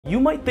You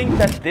might think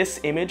that this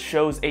image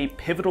shows a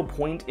pivotal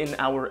point in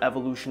our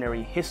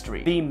evolutionary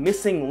history, the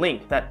missing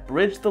link that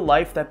bridged the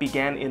life that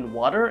began in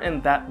water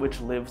and that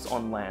which lives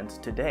on land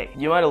today.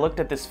 You might have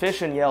looked at this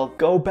fish and yelled,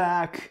 "Go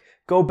back!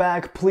 Go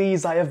back,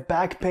 please, I have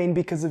back pain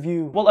because of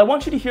you." Well, I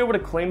want you to hear what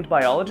acclaimed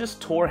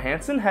biologist Thor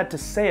Hansen had to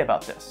say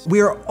about this.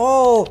 We are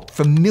all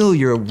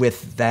familiar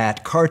with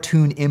that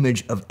cartoon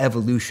image of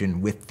evolution,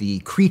 with the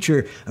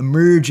creature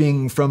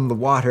emerging from the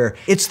water.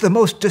 It's the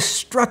most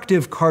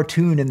destructive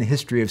cartoon in the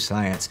history of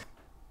science.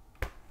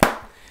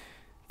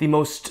 The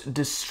most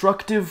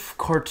destructive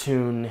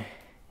cartoon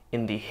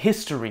in the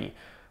history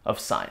of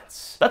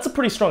science. That's a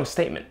pretty strong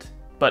statement,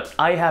 but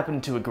I happen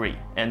to agree,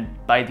 and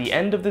by the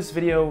end of this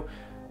video,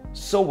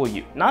 so will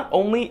you. Not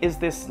only is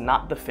this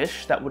not the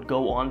fish that would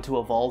go on to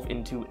evolve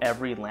into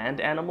every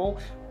land animal,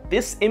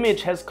 this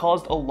image has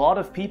caused a lot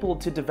of people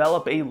to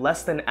develop a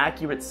less than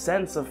accurate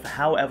sense of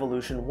how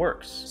evolution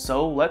works.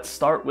 So let's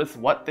start with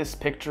what this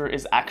picture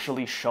is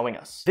actually showing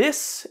us.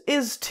 This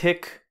is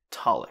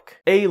Tiktaalik,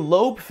 a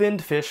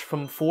lobe-finned fish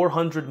from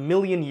 400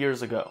 million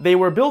years ago. They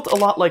were built a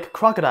lot like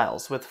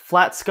crocodiles, with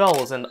flat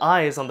skulls and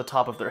eyes on the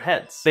top of their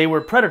heads. They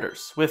were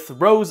predators, with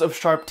rows of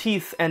sharp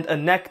teeth and a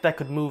neck that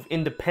could move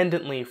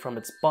independently from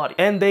its body.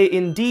 And they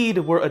indeed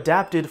were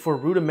adapted for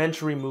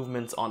rudimentary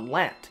movements on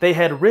land. They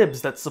had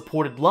ribs that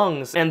supported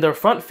lungs, and their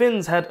front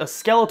fins had a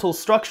skeletal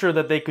structure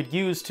that they could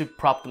use to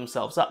prop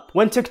themselves up.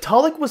 When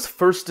Tiktaalik was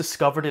first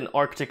discovered in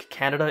Arctic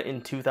Canada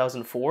in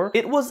 2004,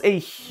 it was a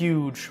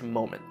huge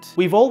moment.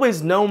 We've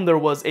always known there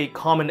was a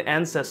common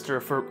ancestor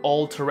for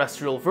all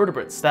terrestrial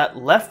vertebrates that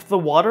left the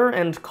water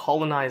and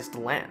colonized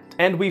land.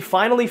 And we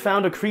finally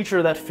found a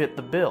creature that fit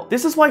the bill.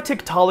 This is why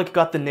Tiktaalik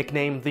got the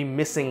nickname the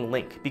missing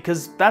link,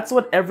 because that's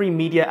what every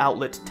media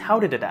outlet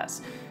touted it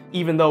as,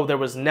 even though there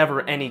was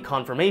never any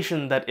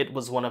confirmation that it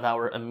was one of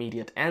our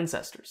immediate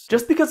ancestors.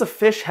 Just because a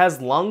fish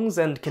has lungs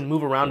and can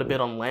move around a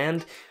bit on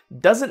land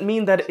doesn't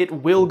mean that it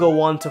will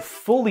go on to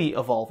fully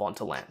evolve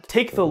onto land.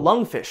 Take the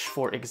lungfish,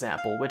 for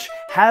example, which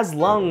has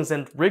lungs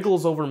and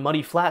wriggles over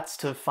muddy flats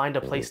to find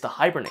a place to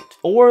hibernate.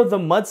 Or the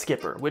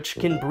mudskipper, which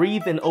can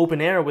breathe in open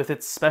air with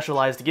its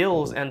specialized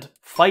gills and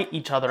fight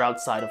each other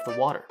outside of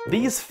the water.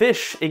 These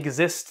fish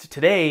exist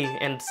today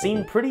and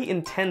seem pretty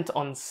intent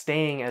on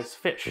staying as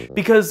fish.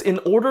 Because in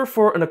order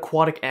for an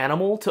aquatic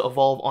animal to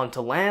evolve onto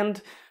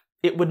land,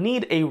 it would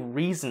need a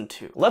reason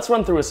to. Let's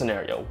run through a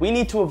scenario. We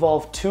need to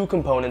evolve two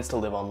components to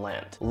live on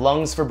land: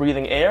 lungs for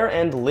breathing air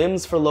and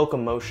limbs for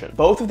locomotion.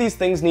 Both of these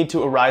things need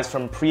to arise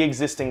from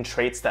pre-existing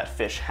traits that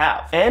fish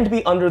have, and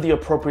be under the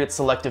appropriate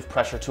selective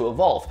pressure to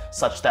evolve,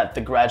 such that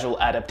the gradual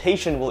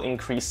adaptation will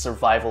increase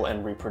survival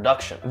and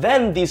reproduction.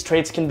 Then these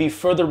traits can be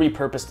further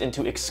repurposed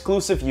into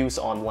exclusive use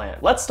on land.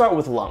 Let's start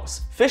with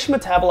lungs. Fish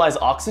metabolize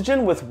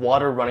oxygen with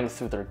water running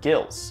through their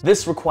gills.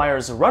 This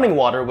requires running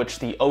water, which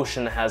the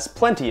ocean has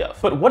plenty of.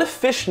 But what if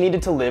fish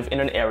needed to live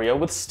in an area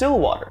with still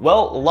water?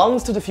 Well,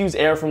 lungs to diffuse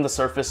air from the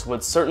surface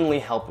would certainly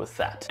help with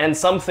that. And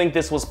some think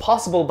this was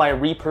possible by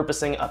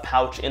repurposing a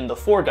pouch in the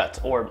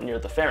foregut, or near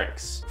the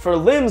pharynx. For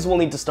limbs, we'll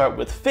need to start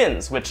with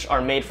fins, which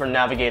are made for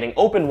navigating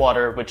open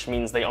water, which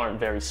means they aren't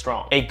very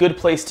strong. A good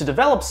place to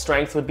develop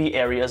strength would be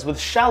areas with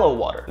shallow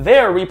water.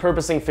 There,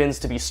 repurposing fins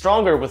to be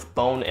stronger with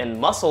bone and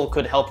muscle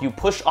could help you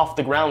push off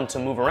the ground to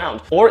move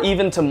around, or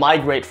even to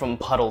migrate from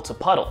puddle to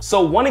puddle.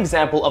 So one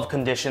example of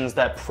conditions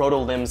that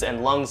proto-limbs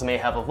and lungs may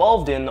have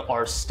evolved in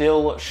are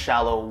still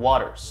shallow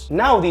waters.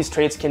 Now these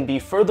traits can be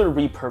further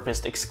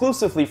repurposed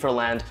exclusively for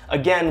land,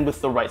 again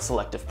with the right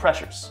selective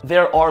pressures.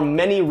 There are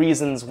many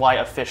reasons why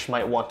a fish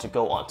might want to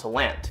go onto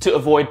land: to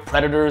avoid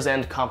predators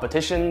and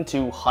competition,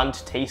 to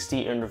hunt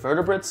tasty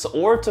invertebrates,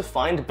 or to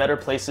find better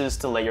places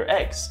to lay your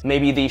eggs.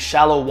 Maybe the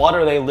shallow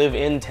water they live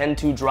in tend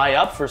to dry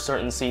up for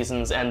certain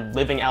seasons, and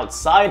living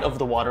outside of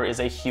the water is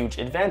a huge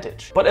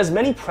advantage. But as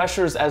many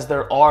pressures as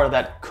there are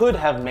that could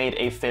have made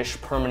a fish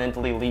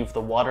permanently leave the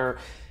water,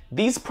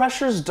 these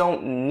pressures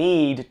don't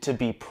need to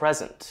be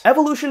present.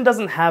 Evolution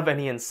doesn't have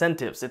any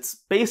incentives. It's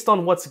based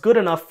on what's good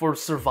enough for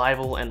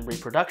survival and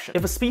reproduction.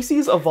 If a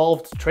species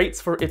evolved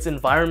traits for its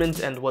environment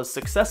and was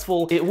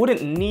successful, it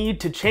wouldn't need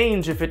to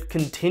change if it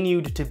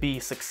continued to be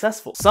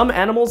successful. Some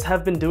animals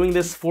have been doing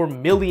this for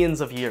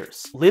millions of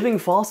years. Living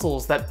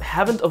fossils that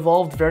haven't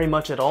evolved very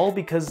much at all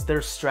because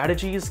their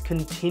strategies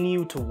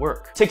continue to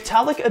work.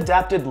 Tiktaalik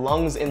adapted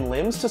lungs and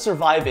limbs to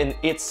survive in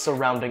its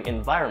surrounding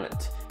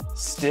environment: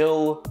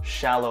 still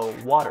shallow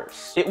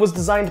waters. It was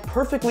designed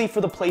perfectly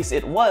for the place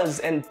it was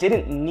and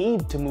didn't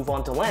need to move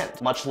onto land,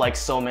 much like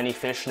so many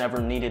fish never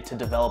needed to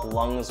develop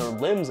lungs or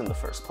limbs in the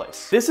first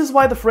place. This is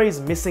why the phrase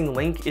missing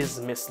link is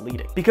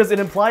misleading, because it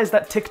implies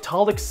that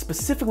Tiktaalik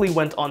specifically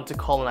went on to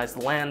colonize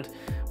the land,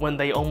 when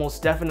they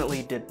almost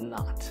definitely did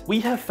not. We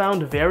have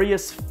found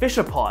various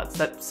fishopods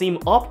that seem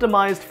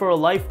optimized for a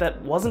life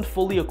that wasn't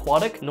fully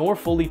aquatic nor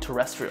fully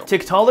terrestrial.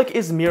 Tiktaalik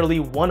is merely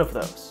one of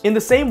those. In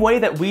the same way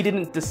that we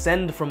didn't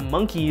descend from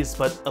monkeys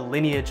but a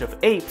lineage of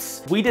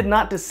apes, we did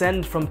not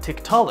descend from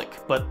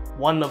Tiktaalik but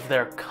one of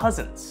their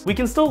cousins. We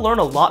can still learn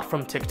a lot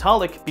from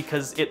Tiktaalik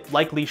because it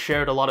likely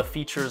shared a lot of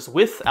features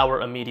with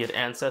our immediate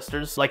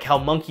ancestors, like how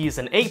monkeys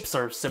and apes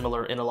are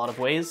similar in a lot of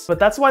ways, but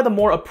that's why the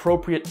more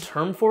appropriate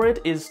term for it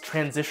is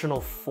transitional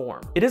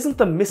form. It isn't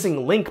the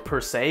missing link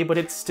per se, but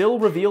it still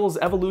reveals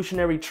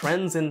evolutionary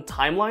trends and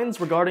timelines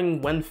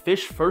regarding when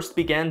fish first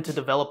began to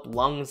develop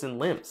lungs and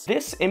limbs.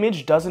 This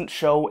image doesn't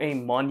show a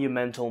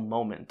monumental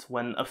moment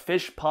when a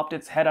fish popped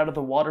its head out of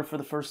the water for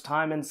the first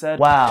time and said,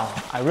 "Wow,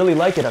 I really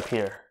like it up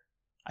here.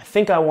 I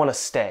think I want to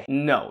stay."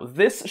 No,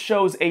 this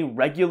shows a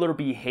regular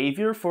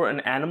behavior for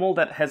an animal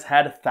that has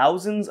had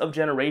thousands of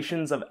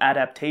generations of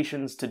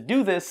adaptations to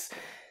do this,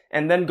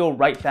 and then go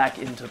right back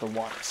into the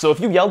water. So if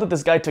you yelled at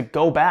this guy to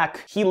go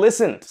back, he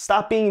listened.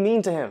 Stop being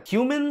mean to him.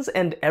 Humans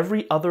and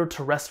every other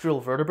terrestrial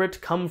vertebrate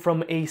come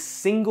from a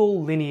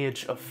single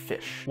lineage of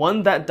fish.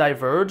 One that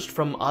diverged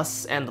from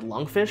us and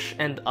lungfish,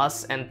 and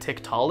us and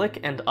Tiktaalik,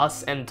 and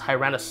us and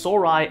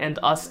Tyrannosauri, and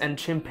us and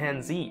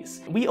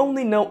chimpanzees. We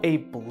only know a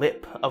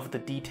blip of the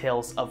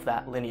details of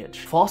that lineage.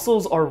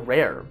 Fossils are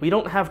rare. We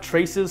don't have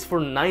traces for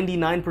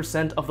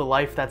 99% of the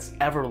life that's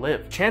ever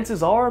lived.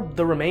 Chances are,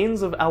 the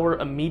remains of our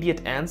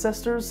immediate ancestors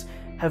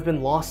have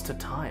been lost to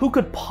time. Who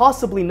could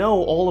possibly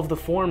know all of the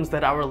forms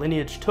that our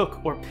lineage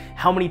took, or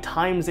how many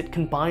times it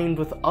combined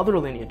with other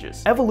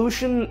lineages?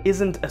 Evolution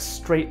isn't a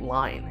straight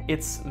line.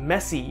 It's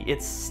messy,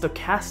 it's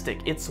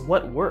stochastic, it's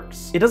what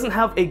works. It doesn't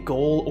have a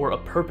goal or a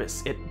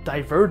purpose. It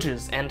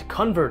diverges and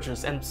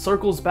converges and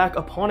circles back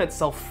upon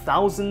itself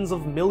thousands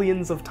of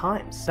millions of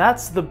times.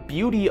 That's the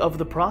beauty of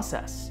the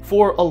process.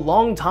 For a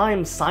long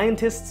time,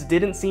 scientists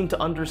didn't seem to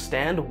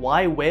understand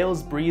why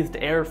whales breathed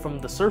air from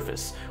the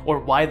surface, or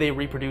why they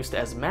reproduced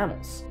as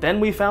mammals. Then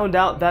we found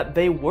out that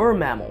they were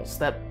mammals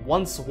that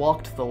once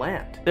walked the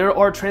land. There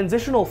are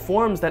transitional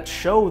forms that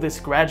show this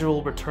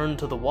gradual return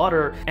to the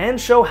water and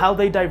show how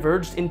they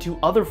diverged into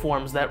other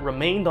forms that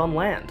remained on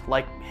land,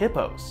 like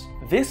hippos.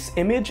 This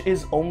image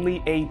is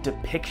only a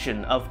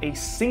depiction of a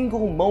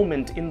single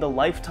moment in the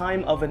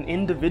lifetime of an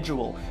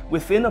individual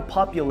within a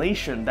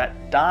population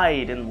that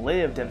died and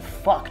lived and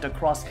fucked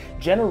across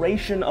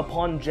generation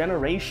upon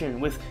generation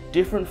with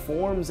different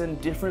forms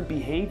and different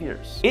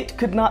behaviors. It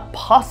could not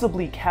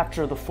possibly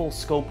capture the full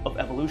scope of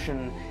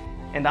evolution,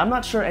 and I'm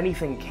not sure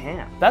anything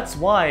can. That's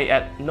why,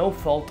 at no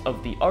fault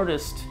of the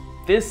artist,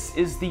 this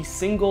is the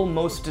single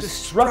most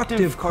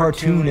destructive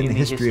cartoon in the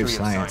history of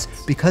science,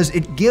 because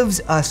it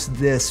gives us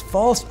this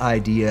false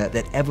idea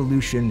that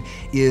evolution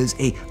is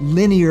a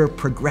linear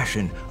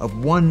progression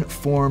of one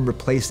form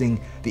replacing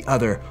the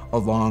other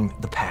along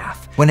the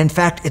path, when in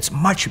fact it's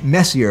much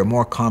messier,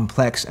 more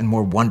complex, and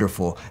more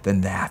wonderful than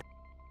that.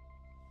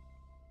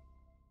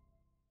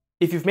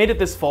 If you've made it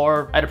this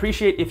far, I'd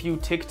appreciate if you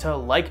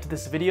liked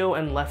this video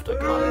and left a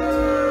comment.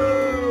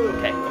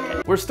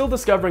 Okay. We're still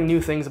discovering new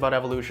things about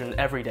evolution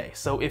every day,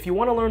 so if you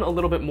want to learn a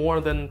little bit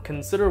more, then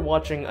consider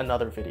watching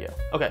another video.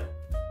 Okay,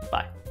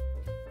 bye.